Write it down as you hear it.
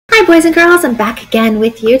Hi, boys and girls. I'm back again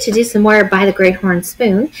with you to do some more By the Great Horn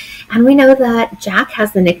Spoon. And we know that Jack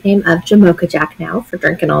has the nickname of Jamocha Jack now for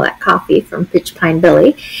drinking all that coffee from Pitch Pine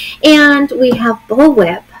Billy. And we have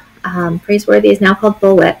Bullwhip. Praiseworthy is now called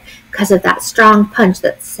Bullwhip because of that strong punch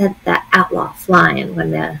that sent that outlaw flying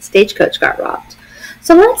when the stagecoach got robbed.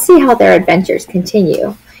 So let's see how their adventures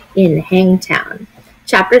continue in Hangtown.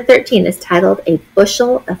 Chapter 13 is titled A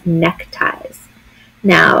Bushel of Neckties.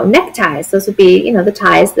 Now, neckties, those would be, the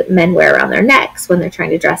ties that men wear around their necks when they're trying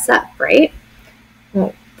to dress up, right?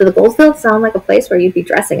 Well, do the Goldfields sound like a place where you'd be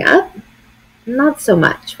dressing up? Not so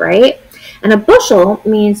much, right? And a bushel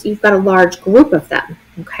means you've got a large group of them,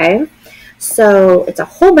 okay? So it's a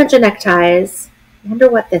whole bunch of neckties. I wonder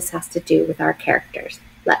what this has to do with our characters.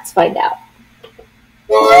 Let's find out.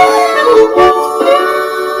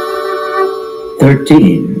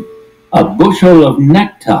 13. A bushel of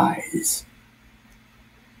neckties.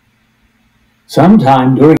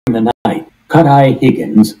 Sometime during the night, Cut-Eye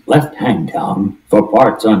Higgins left Hangtown for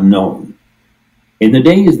parts unknown. In the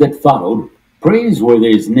days that followed,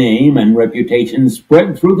 Praiseworthy's name and reputation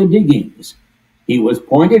spread through the diggings. He was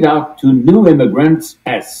pointed out to new immigrants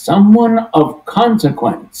as someone of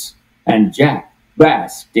consequence, and Jack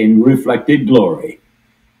basked in reflected glory.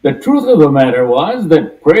 The truth of the matter was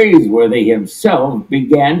that Praiseworthy himself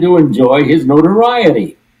began to enjoy his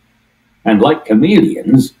notoriety. And like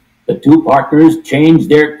chameleons, the two partners changed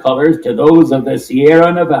their colors to those of the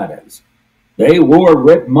Sierra Nevadas. They wore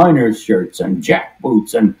red miners' shirts and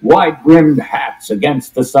jackboots and wide-brimmed hats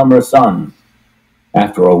against the summer sun.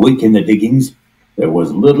 After a week in the diggings, there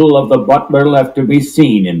was little of the butler left to be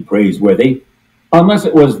seen in Praiseworthy, unless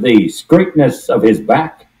it was the straightness of his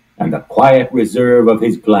back and the quiet reserve of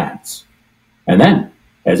his glance. And then,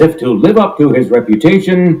 as if to live up to his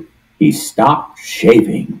reputation, he stopped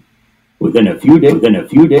shaving. Within a few days,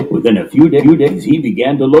 he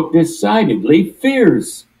began to look decidedly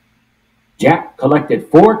fierce. Jack collected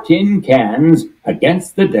 4 tin cans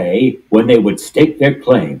against the day when they would stake their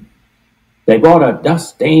claim. They bought a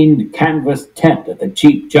dust-stained canvas tent at the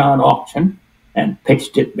Cheap John auction and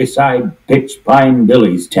pitched it beside Pitch Pine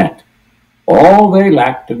Billy's tent. All they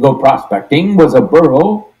lacked to go prospecting was a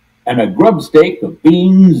burro and a grub stake of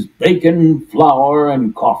beans, bacon, flour,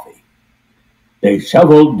 and coffee. They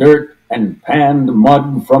shoveled dirt and panned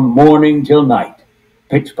mud from morning till night.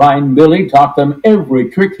 Pitch Pine Billy taught them every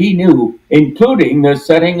trick he knew, including the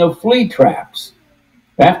setting of flea traps.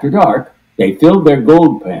 After dark, they filled their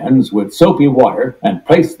gold pans with soapy water and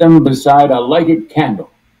placed them beside a lighted candle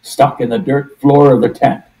stuck in the dirt floor of the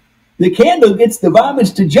tent. "The candle gets the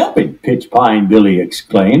varmints to jumping," Pitch Pine Billy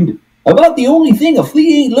exclaimed. "About the only thing a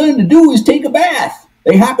flea ain't learned to do is take a bath.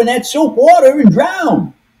 They hop in that soap water and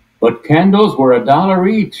drown." But candles were $1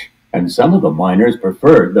 each, and some of the miners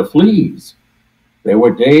preferred the fleas. There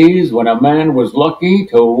were days when a man was lucky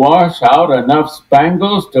to wash out enough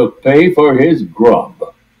spangles to pay for his grub,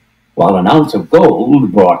 while an ounce of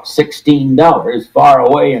gold brought $16 far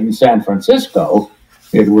away in San Francisco.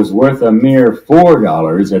 It was worth a mere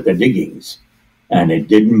 $4 at the diggings, and it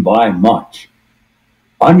didn't buy much.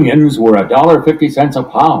 Onions were $1.50 a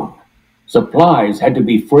pound. Supplies had to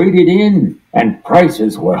be freighted in, and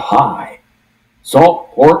prices were high. Salt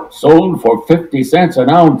pork sold for 50 cents an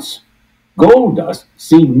ounce. Gold dust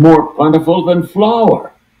seemed more plentiful than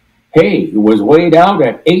flour. Hay was weighed out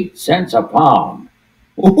at 8 cents a pound.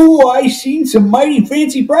 "Oh, I seen some mighty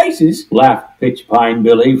fancy prices," laughed Pitch Pine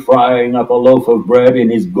Billy, frying up a loaf of bread in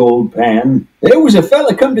his gold pan. "There was a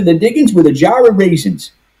fella come to the diggings with a jar of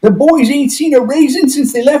raisins. The boys ain't seen a raisin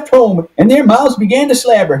since they left home, and their mouths began to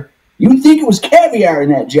slabber. You'd think it was caviar in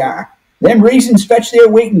that jar. Them raisins fetched their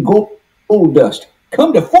weight in gold dust.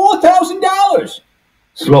 Come to $4,000.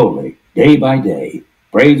 Slowly, day by day,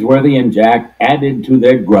 Praiseworthy and Jack added to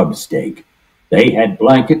their grub stake. They had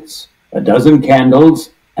blankets, a dozen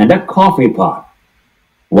candles, and a coffee pot.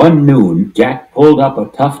 One noon, Jack pulled up a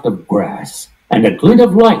tuft of grass, and a glint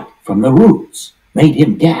of light from the roots made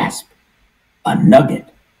him gasp. A nugget.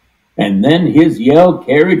 And then his yell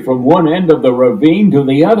carried from one end of the ravine to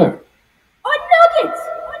the other. "A nugget!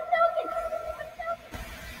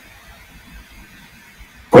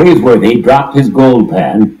 Praiseworthy dropped his gold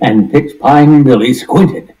pan, and Pitch Pine Billy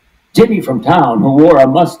squinted. Jimmy from town, who wore a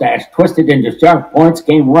mustache twisted into sharp points,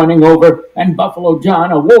 came running over, and Buffalo John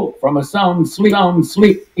awoke from a sound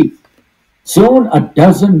sleep. Soon a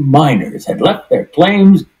dozen miners had left their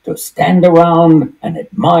claims to stand around and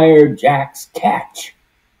admire Jack's catch.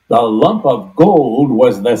 The lump of gold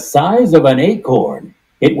was the size of an acorn.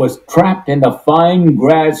 It was trapped in the fine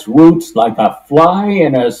grass roots like a fly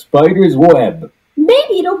in a spider's web. Big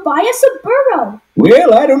Maybe it'll buy us a burro.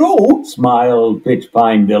 Well, I don't know. smiled Pitch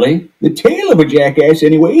Pine Billy. The tail of a jackass,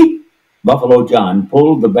 anyway. Buffalo John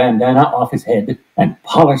pulled the bandana off his head and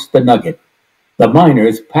polished the nugget. The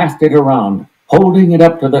miners passed it around, holding it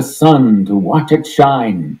up to the sun to watch it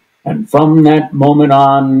shine, and from that moment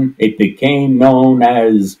on, it became known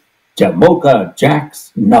as Jamocha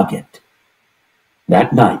Jack's Nugget.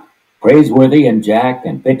 That night, Praiseworthy and Jack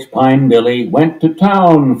and Pitch Pine Billy went to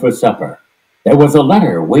town for supper. There was a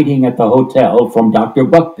letter waiting at the hotel from Dr.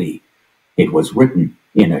 Buckbee. It was written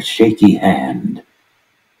in a shaky hand.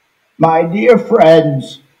 My dear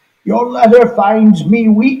friends, your letter finds me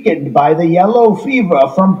weakened by the yellow fever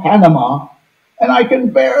from Panama, and I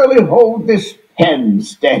can barely hold this pen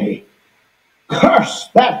steady. Curse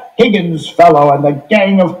that Higgins fellow and the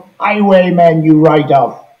gang of highwaymen you write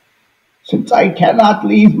of. Since I cannot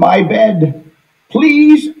leave my bed,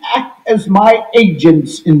 please act as my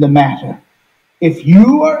agents in the matter. If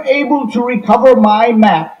you are able to recover my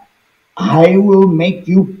map, I will make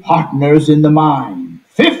you partners in the mine.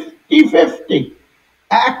 50-50.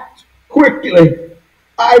 Act quickly,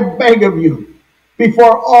 I beg of you,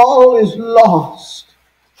 before all is lost.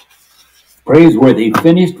 Praiseworthy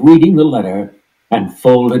finished reading the letter and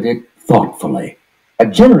folded it thoughtfully. A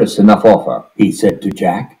generous enough offer, He said to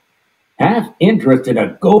Jack. Half interest in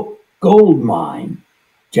a gold mine.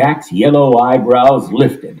 Jack's yellow eyebrows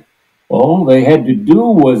lifted. All they had to do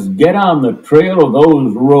was get on the trail of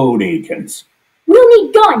those road agents. We'll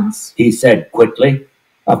need guns. He said quickly.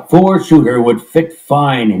 A 4-shooter would fit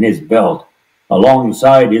fine in his belt,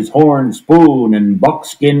 alongside his horn spoon and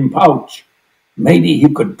buckskin pouch. Maybe he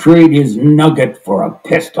could trade his nugget for a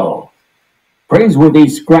pistol. Praiseworthy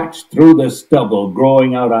scratched through the stubble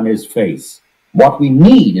growing out on his face. what we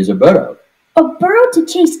need is a burro. A burro to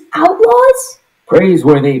chase outlaws?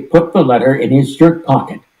 Praiseworthy put the letter in his shirt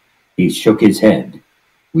pocket. He shook his head.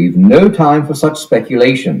 We've no time for such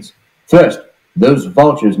speculations. First, those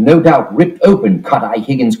vultures no doubt ripped open Cut-Eye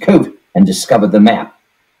Higgins' coat and discovered the map.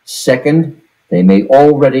 Second, they may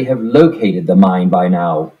already have located the mine by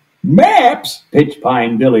now. Maps? Pitch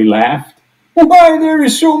Pine Billy laughed. Why, there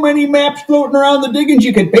is so many maps floating around the diggings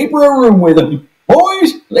you could paper a room with them.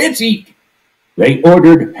 Boys, let's eat. They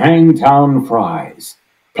ordered Hangtown fries,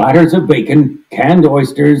 platters of bacon, canned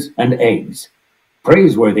oysters, and eggs.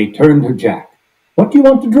 Praiseworthy turned to Jack. "What do you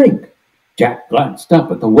want to drink?" Jack glanced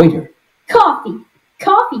up at the waiter. Coffee.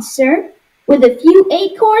 Coffee, sir. With a few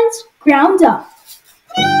acorns ground up.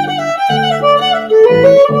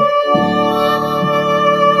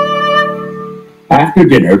 After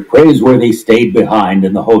dinner, Praiseworthy stayed behind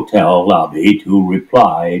in the hotel lobby to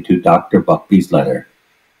reply to Dr. Buckbee's letter.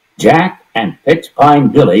 Jack and Pitch Pine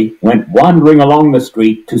Billy went wandering along the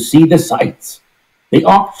street to see the sights. The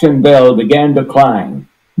auction bell began to clang.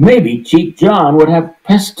 Maybe Cheap John would have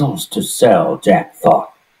pistols to sell, Jack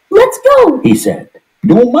thought. Let's go. He said.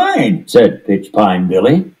 Don't mind, Said Pitch Pine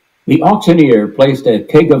Billy. The auctioneer placed a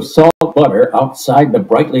keg of salt butter outside the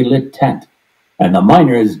brightly lit tent, and the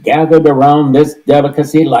miners gathered around this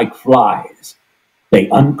delicacy like flies. They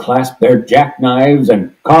unclasped their jackknives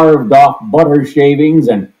and carved off butter shavings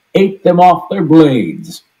and ate them off their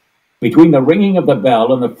blades. Between the ringing of the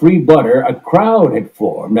bell and the free butter, a crowd had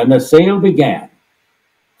formed, and the sale began.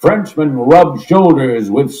 Frenchmen rubbed shoulders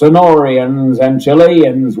with Sonorians, and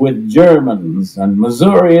Chileans with Germans, and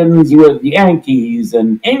Missourians with Yankees,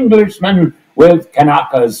 and Englishmen with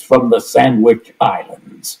Kanakas from the Sandwich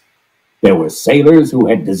Islands. There were sailors who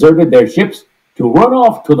had deserted their ships to run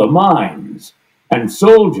off to the mines, and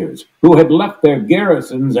soldiers who had left their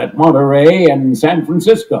garrisons at Monterey and San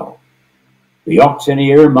Francisco. The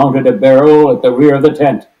auctioneer mounted a barrel at the rear of the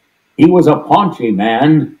tent. He was a paunchy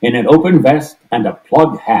man in an open vest and a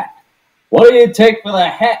plug hat. "What do you take for the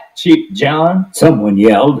hat, Cheap John?" Someone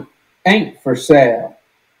yelled. "Ain't for sale.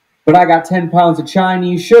 But I got 10 pounds of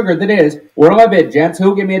Chinese sugar that is. What'll I bid, gents?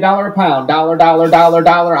 Who'll give me $1 a pound? Dollar.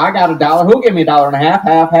 I got $1. Who'll give me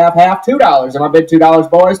 $1.50? Half. $2. Am I bid $2,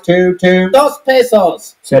 boys? Two. Dos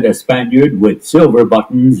pesos, said a Spaniard with silver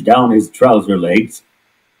buttons down his trouser legs.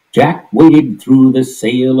 Jack waded through the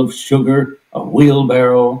sale of sugar, a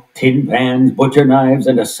wheelbarrow, tin pans, butcher knives,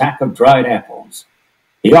 and a sack of dried apples.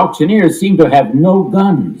 The auctioneers seemed to have no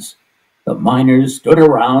guns. The miners stood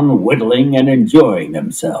around whittling and enjoying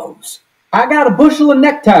themselves. I got a bushel of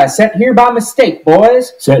neckties sent here by mistake,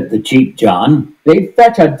 boys," said the Cheap John. "They'd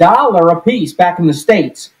fetch $1 apiece back in the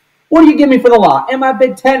States. What do you give me for the lot? Am I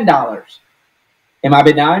bid $10? Am I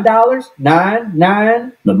bid $9?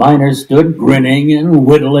 Nine? The miners stood grinning and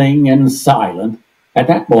whittling and silent. At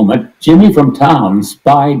that moment, Jimmy from town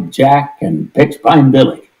spied Jack and Pitch Pine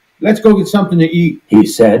Billy. let's go get something to eat. He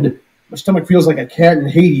said. My stomach feels like a cat in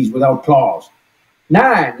Hades without claws.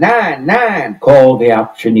 999. called the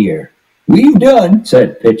auctioneer. We've done.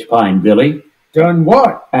 Said Pitchpine Billy. Done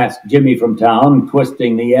what? Asked Jimmy from town,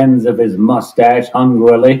 twisting the ends of his mustache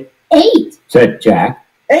hungrily. 8. Said Jack.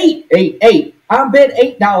 8. I'm bid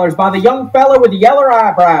 $8 by the young fellow with the yellow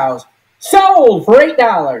eyebrows. Sold for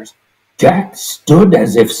 $8. Jack stood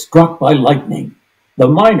as if struck by lightning. The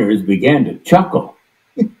miners began to chuckle.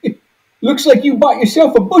 Looks like you bought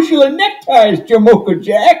yourself a bushel of neckties, Jamocha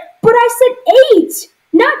Jack. But I said 8,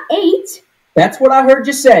 not 8. That's what I heard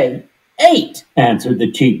you say. 8. Answered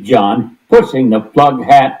the Cheap John, pushing the plug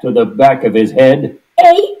hat to the back of his head.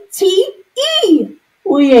 ATE.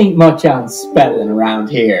 We ain't much on spelling around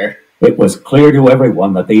here. It was clear to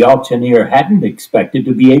everyone that the auctioneer hadn't expected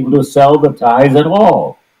to be able to sell the ties at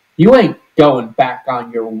all. You ain't going back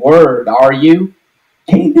on your word, are you?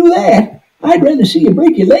 Can't do that. I'd rather see you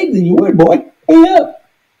break your leg than you would, boy. Pay up.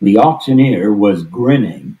 The auctioneer was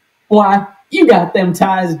grinning. Why, you got them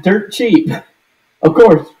ties dirt cheap. Of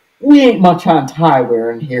course, we ain't much on tie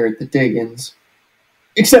wearing here at the diggings.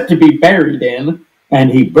 Except to be buried in. And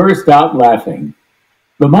he burst out laughing.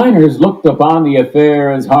 The miners looked upon the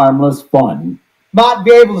affair as harmless fun. Might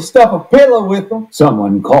be able to stuff a pillow with them.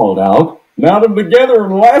 Someone called out. Knot them together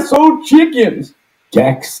and lasso chickens.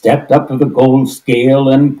 Jack stepped up to the gold scale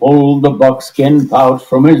and pulled the buckskin pouch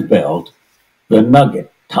from his belt. The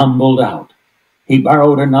nugget tumbled out. He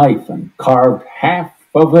borrowed a knife and carved half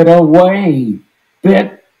of it away.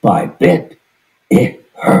 Bit by bit, it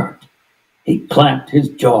hurt. He clamped his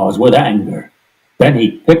jaws with anger. Then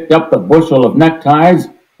he picked up the bushel of neckties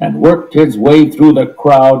and worked his way through the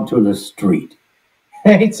crowd to the street.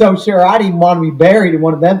 Ain't so sure I'd even want to be buried in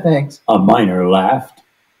one of them things. A miner laughed.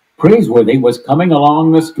 Praiseworthy was coming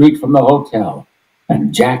along the street from the hotel,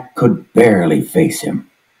 and Jack could barely face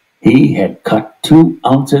him. He had cut 2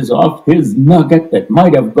 ounces off his nugget that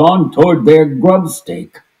might have gone toward their grub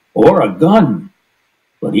stake or a gun.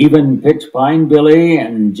 But even Pitchpine Billy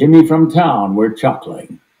and Jimmy from town were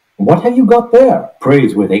chuckling. What have you got there?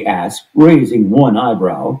 Praiseworthy asked, raising one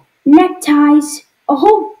eyebrow. Neckties. A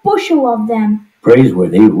whole bushel of them.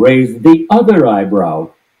 Praiseworthy raised the other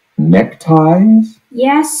eyebrow. Neckties?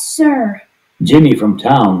 Yes, sir. Jimmy from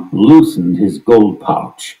town loosened his gold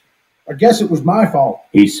pouch. I guess it was my fault.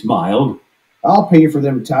 He smiled. I'll pay you for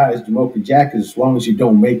them ties, Jamocha Jack, as long as you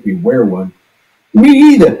don't make me wear one.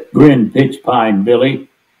 Me either, grinned Pitchpine Billy.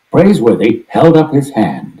 Praiseworthy held up his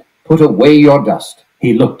hand. Put away your dust.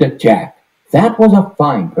 He looked at Jack. That was a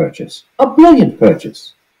fine purchase. A brilliant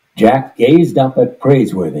purchase. Jack gazed up at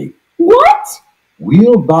Praiseworthy. What?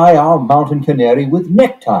 We'll buy our mountain canary with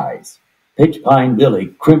neckties. Pitchpine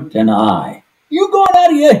Billy crimped an eye. You going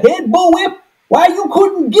out of your head, Bullwhip? Why, you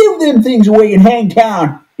couldn't give them things away in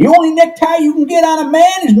Hangtown. The only necktie you can get on a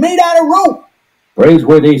man is made out of rope.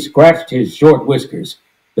 Praiseworthy scratched his short whiskers.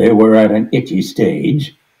 They were at an itchy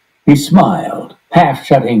stage. He smiled, half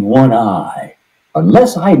shutting one eye.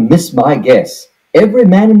 Unless I miss my guess, every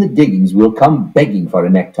man in the diggings will come begging for a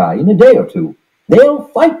necktie in a day or two. They'll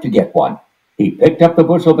fight to get one. He picked up the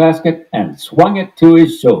bushel basket and swung it to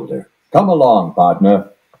his shoulder. Come along, partner.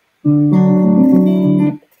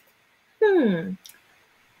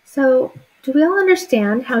 So, do we all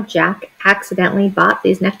understand how Jack accidentally bought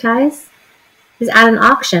these neckties? He's at an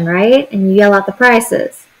auction, right? And you yell out the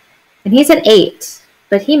prices. And he said 8,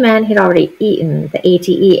 but he meant he'd already eaten the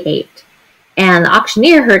ATE 8. And the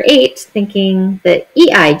auctioneer heard 8, thinking the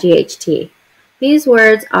EIGHT. These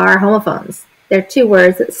words are homophones. They're 2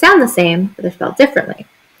 words that sound the same, but they're spelled differently.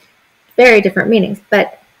 Very different meanings.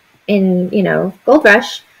 But in, Gold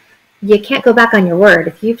Rush, you can't go back on your word.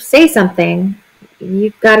 If you say something,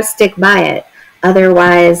 you've got to stick by it.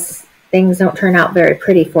 Otherwise, things don't turn out very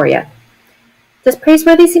pretty for you. Does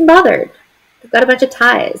Praiseworthy seem bothered? They've got a bunch of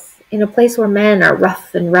ties in a place where men are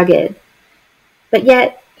rough and rugged. But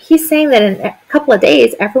yet, he's saying that in a couple of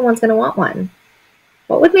days, everyone's going to want one.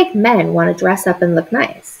 What would make men want to dress up and look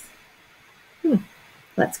nice?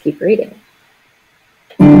 Let's keep reading.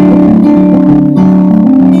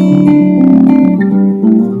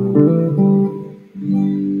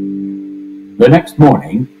 The next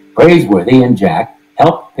morning, Praiseworthy and Jack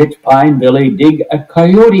helped Pitchpine Billy dig a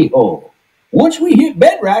coyote hole. Once we hit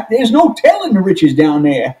bedrock, there's no telling the riches down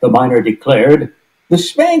there, the miner declared. The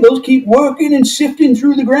Spangles keep working and sifting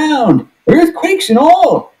through the ground, earthquakes and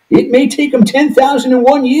all. It may take them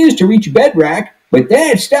 10,001 years to reach bedrock, but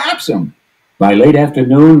that stops them. By late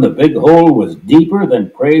afternoon, the big hole was deeper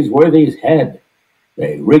than Praiseworthy's head.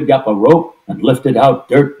 They rigged up a rope and lifted out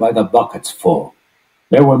dirt by the buckets full.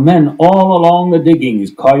 There were men all along the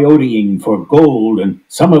diggings coyoteing for gold, and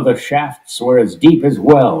some of the shafts were as deep as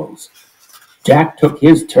wells. Jack took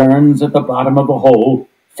his turns at the bottom of the hole,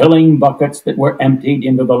 filling buckets that were emptied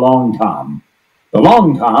into the long tom. The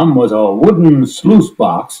long tom was a wooden sluice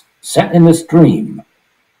box set in the stream.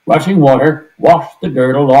 Rushing water washed the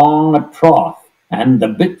dirt along a trough, and the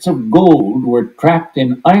bits of gold were trapped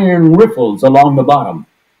in iron riffles along the bottom.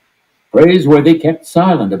 Praiseworthy kept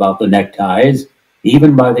silent about the neckties.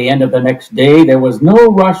 Even by the end of the next day, there was no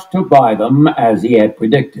rush to buy them as he had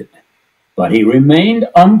predicted. But he remained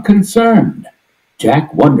unconcerned.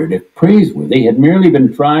 Jack wondered if Praiseworthy had merely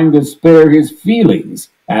been trying to spare his feelings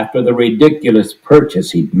after the ridiculous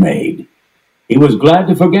purchase he'd made. He was glad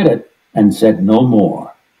to forget it and said no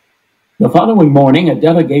more. The following morning, a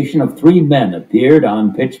delegation of 3 men appeared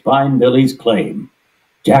on Pitchpine Billy's claim.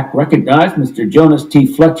 Jack recognized Mr. Jonas T.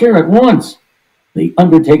 Fletcher at once. The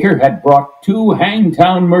undertaker had brought 2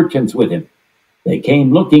 Hangtown merchants with him. They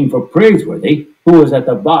came looking for Praiseworthy, who was at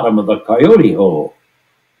the bottom of the coyote hole.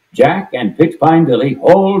 Jack and Pitchpine Billy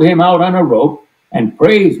hauled him out on a rope, and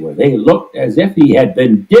Praiseworthy looked as if he had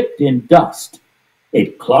been dipped in dust.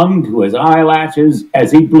 It clung to his eyelashes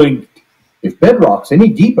as he blinked. If bedrock's any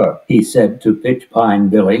deeper, He said to Pitchpine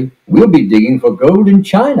Billy. we'll be digging for gold in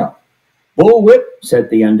China. Bullwhip, Said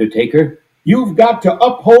the undertaker. you've got to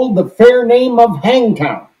uphold the fair name of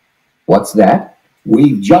Hangtown. What's that?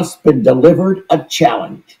 We've just been delivered a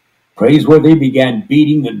challenge. Praiseworthy began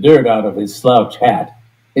beating the dirt out of his slouch hat.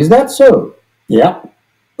 Is that so? Yep.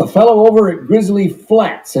 A fellow over at Grizzly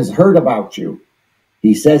Flats has heard about you.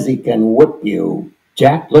 He says he can whip you.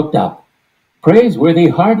 Jack looked up. Praiseworthy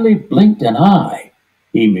hardly blinked an eye.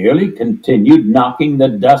 He merely continued knocking the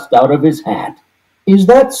dust out of his hat. Is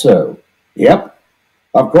that so? Yep.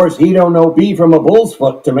 Of course, he don't know B from a bull's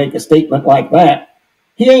foot to make a statement like that.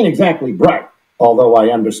 He ain't exactly bright, although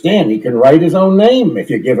I understand he can write his own name if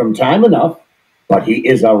you give him time enough. But he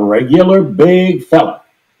is a regular big fella.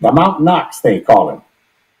 The Mountain Ox, they call him.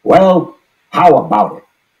 Well, how about it?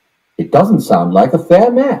 It doesn't sound like a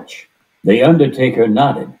fair match. The undertaker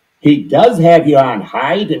nodded. He does have you on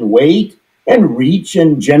height and weight and reach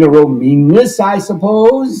and general meanness, I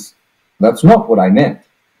suppose. That's not what I meant.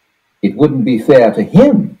 It wouldn't be fair to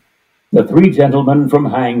him. The 3 gentlemen from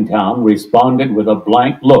Hangtown responded with a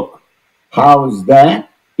blank look. How's that?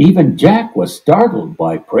 Even Jack was startled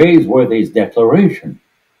by Praiseworthy's declaration.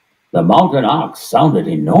 The Mountain Ox sounded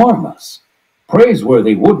enormous.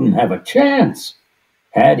 Praiseworthy wouldn't have a chance.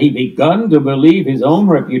 Had he begun to believe his own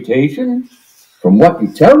reputation? From what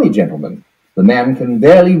you tell me, gentlemen, the man can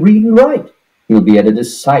barely read and write. He'll be at a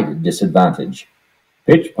decided disadvantage.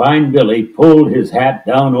 Pitchpine Billy pulled his hat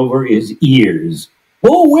down over his ears.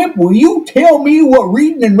 Bullwhip, will you tell me what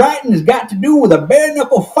reading and writing has got to do with a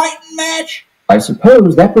bare-knuckle fighting match? I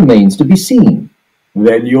suppose that remains to be seen.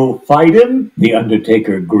 Then you'll fight him? The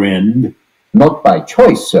undertaker grinned. Not by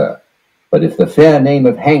choice, sir. But if the fair name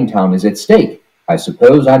of Hangtown is at stake, I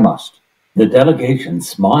suppose I must. The delegation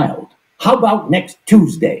smiled. How about next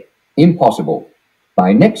Tuesday? Impossible.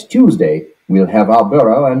 By next Tuesday, we'll have our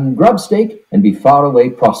burro and grub stake and be far away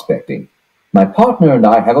prospecting. My partner and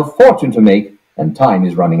I have a fortune to make, and time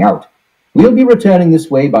is running out. We'll be returning this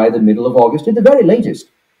way by the middle of August at the very latest.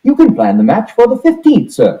 You can plan the match for the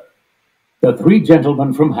 15th, sir. The 3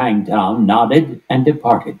 gentlemen from Hangtown nodded and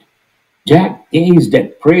departed. Jack gazed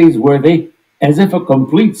at Praiseworthy as if a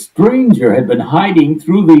complete stranger had been hiding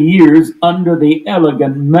through the years under the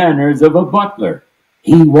elegant manners of a butler.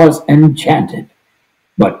 He was enchanted.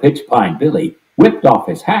 But Pitchpine Billy whipped off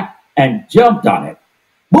his hat and jumped on it.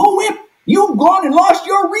 Bullwhip, you've gone and lost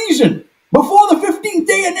your reason. Before the 15th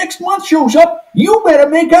day of next month shows up, you better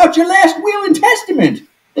make out your last will and testament.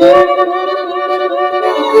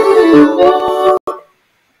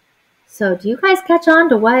 So, do you guys catch on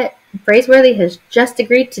to what Praiseworthy has just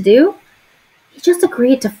agreed to do? He just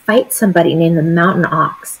agreed to fight somebody named the Mountain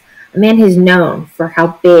Ox, a man who's known for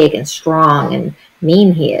how big and strong and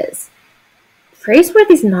mean he is.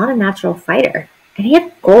 Praiseworthy's not a natural fighter, and he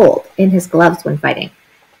had gold in his gloves when fighting.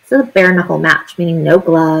 This is a bare-knuckle match, meaning no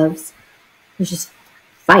gloves. It's just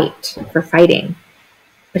fight for fighting.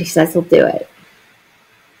 But he says he'll do it.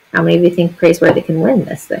 How many of you think Praiseworthy can win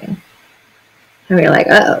this thing? And we're like,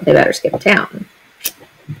 uh-oh, they better skip town.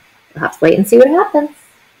 We'll have to wait and see what happens.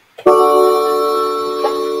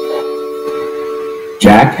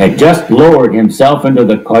 Jack had just lowered himself into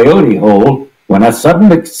the coyote hole when a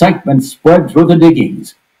sudden excitement spread through the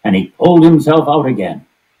diggings, and he pulled himself out again.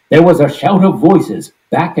 There was a shout of voices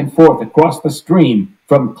back and forth across the stream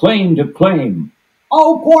from claim to claim.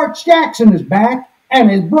 Old Quartz Jackson is back, and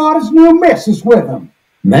has brought his new missus with him.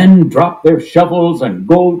 Men dropped their shovels and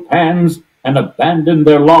gold pans and abandoned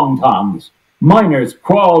their long toms. Miners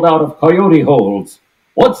crawled out of coyote holes.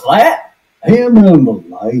 What's that? Him and the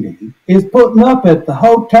lady is putting up at the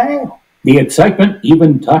hotel. The excitement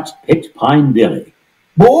even touched Pitch Pine Billy.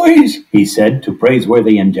 Boys, He said to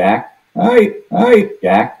Praiseworthy and Jack.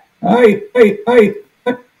 Jack, I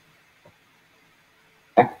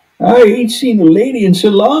ain't seen a lady in so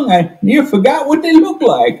long I near forgot what they look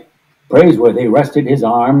like. Praiseworthy rested his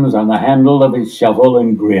arms on the handle of his shovel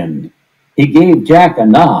and grinned. He gave Jack a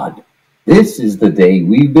nod. This is the day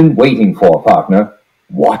we've been waiting for, partner.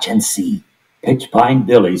 Watch and see. Pitch Pine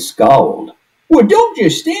Billy scowled. Well, don't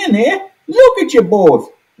just stand there. Look at you both.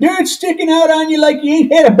 Dirt's sticking out on you like you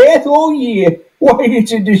ain't had a bath all year. Why,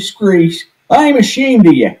 it's a disgrace. I'm ashamed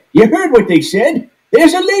of you. You heard what they said.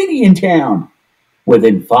 There's a lady in town.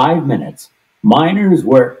 Within 5 minutes, miners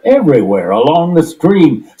were everywhere along the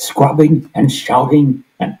stream, scrubbing and shouting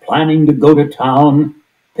and planning to go to town.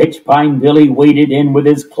 Pitch Pine Billy waded in with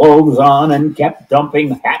his clothes on and kept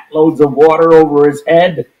dumping hatloads of water over his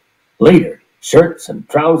head. Later, shirts and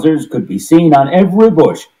trousers could be seen on every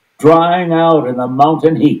bush, drying out in the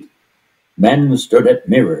mountain heat. Men stood at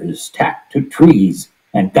mirrors tacked to trees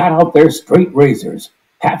and got out their straight razors.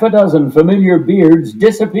 Half a dozen familiar beards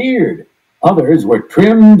disappeared. Others were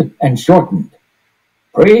trimmed and shortened.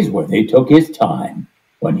 Praiseworthy took his time.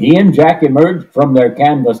 When he and Jack emerged from their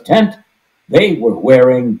canvas tent, they were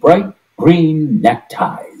wearing bright green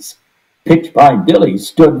neckties. Pitch Pine Billy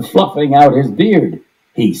stood fluffing out his beard.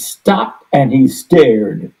 He stopped and he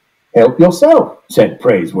stared. Help yourself, Said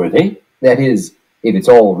Praiseworthy. that is, if it's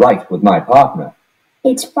all right with my partner.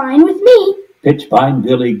 It's fine with me. Pitch Pine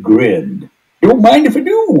Billy grinned. Don't mind if I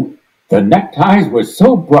do. The neckties were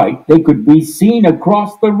so bright they could be seen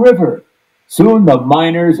across the river. Soon the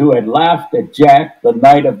miners who had laughed at Jack the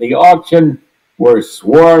night of the auction were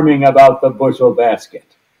swarming about the bushel basket.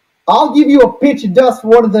 I'll give you a pinch of dust for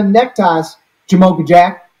one of them neckties, Jamocha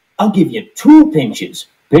Jack. I'll give you 2 pinches.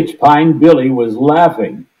 Pitch Pine Billy was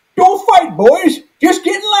laughing. Don't fight, boys. Just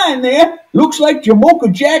get in line there. Looks like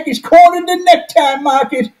Jamocha Jack is cornered the necktie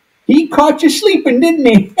market. He caught you sleeping, didn't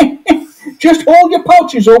he? Just hold your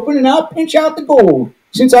pouches open and I'll pinch out the gold,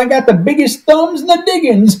 since I got the biggest thumbs in the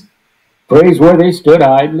diggings. Praiseworthy stood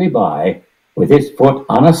idly by, with his foot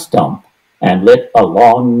on a stump, and lit a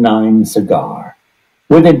long 9 cigar.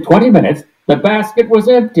 Within 20 minutes, the basket was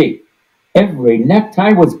empty. Every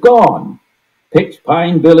necktie was gone. Pitch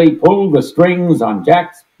Pine Billy pulled the strings on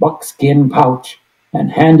Jack's buckskin pouch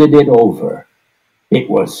and handed it over. It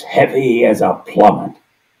was heavy as a plummet.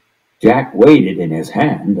 Jack weighed it in his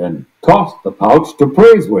hand and tossed the pouch to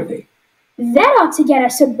Praiseworthy. That ought to get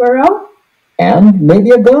us a burro. And maybe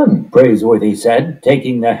a gun. Praiseworthy said,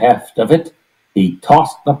 taking the heft of it. He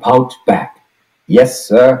tossed the pouch back. Yes,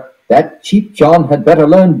 sir. That Cheap John had better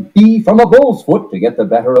learn B from a bull's foot to get the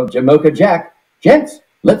better of Jamocha Jack. Gents,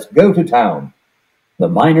 let's go to town. The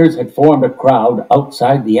miners had formed a crowd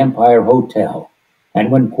outside the Empire Hotel, and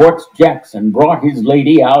when Quartz Jackson brought his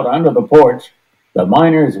lady out onto the porch, the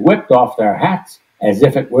miners whipped off their hats as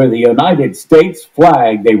if it were the United States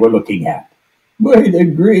flag they were looking at. By the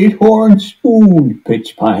great horn spoon,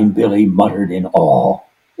 Pitch Pine Billy muttered in awe.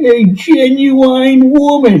 a genuine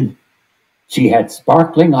woman. She had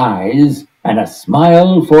sparkling eyes and a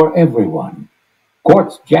smile for everyone.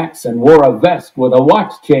 Quartz Jackson wore a vest with a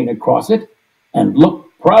watch chain across it and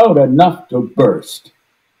looked proud enough to burst.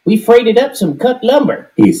 We freighted up some cut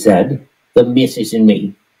lumber, He said, the missus and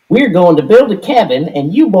me. We're going to build a cabin,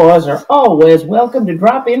 and you boys are always welcome to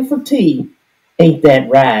drop in for tea. Ain't that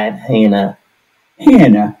right, Hannah?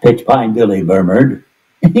 Hannah, Pitch Pine Billy murmured.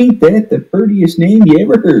 ain't that the prettiest name you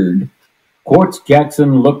ever heard? Quartz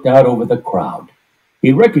Jackson looked out over the crowd.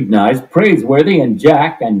 He recognized Praiseworthy and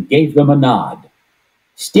Jack and gave them a nod.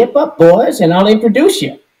 Step up, boys, and I'll introduce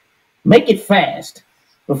you. Make it fast,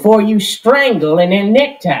 before you strangle in their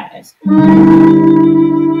neckties.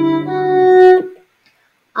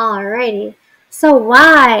 Alrighty. So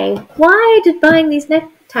why did buying these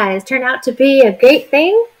neckties turn out to be a great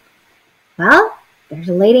thing? Well, there's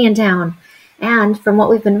a lady in town. And from what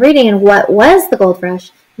we've been reading and what was the gold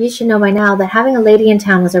rush, you should know by now that having a lady in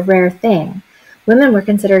town was a rare thing. Women were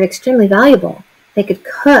considered extremely valuable. They could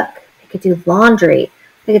cook, they could do laundry,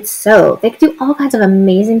 they could sew, they could do all kinds of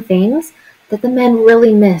amazing things that the men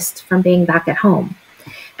really missed from being back at home.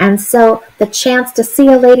 And so the chance to see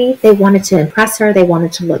a lady, they wanted to impress her, they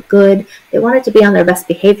wanted to look good, they wanted to be on their best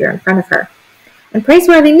behavior in front of her. And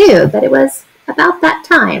Praiseworthy knew that it was about that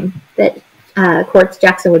time that Quartz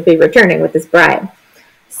Jackson would be returning with his bride.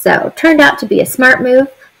 So turned out to be a smart move.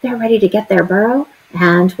 They're ready to get their burro.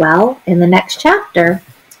 And, well, in the next chapter,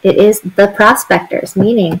 it is the prospectors,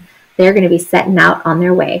 meaning they're going to be setting out on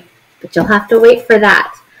their way. But you'll have to wait for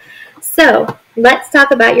that. So let's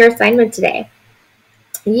talk about your assignment today.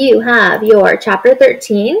 You have your Chapter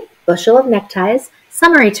 13, Bushel of Neckties,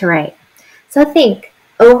 summary to write. So think,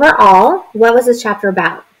 overall, what was this chapter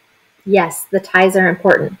about? Yes, the ties are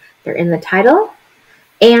important. They're in the title,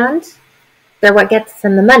 and they're what gets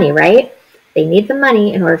them the money, right? They need the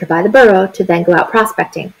money in order to buy the burro to then go out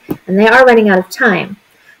prospecting, and they are running out of time.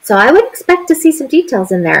 So I would expect to see some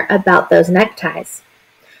details in there about those neckties.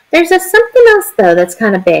 There's something else, though, that's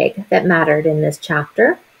kind of big that mattered in this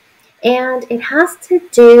chapter, and it has to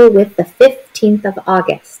do with the 15th of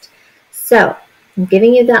August. So I'm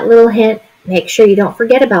giving you that little hint. Make sure you don't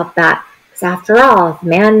forget about that, because after all, if a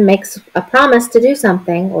man makes a promise to do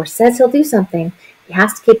something or says he'll do something, he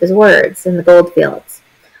has to keep his words in the gold fields.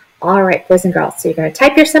 All right, boys and girls, so you're going to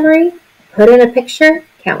type your summary, put in a picture.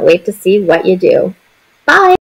 Can't wait to see what you do. Bye!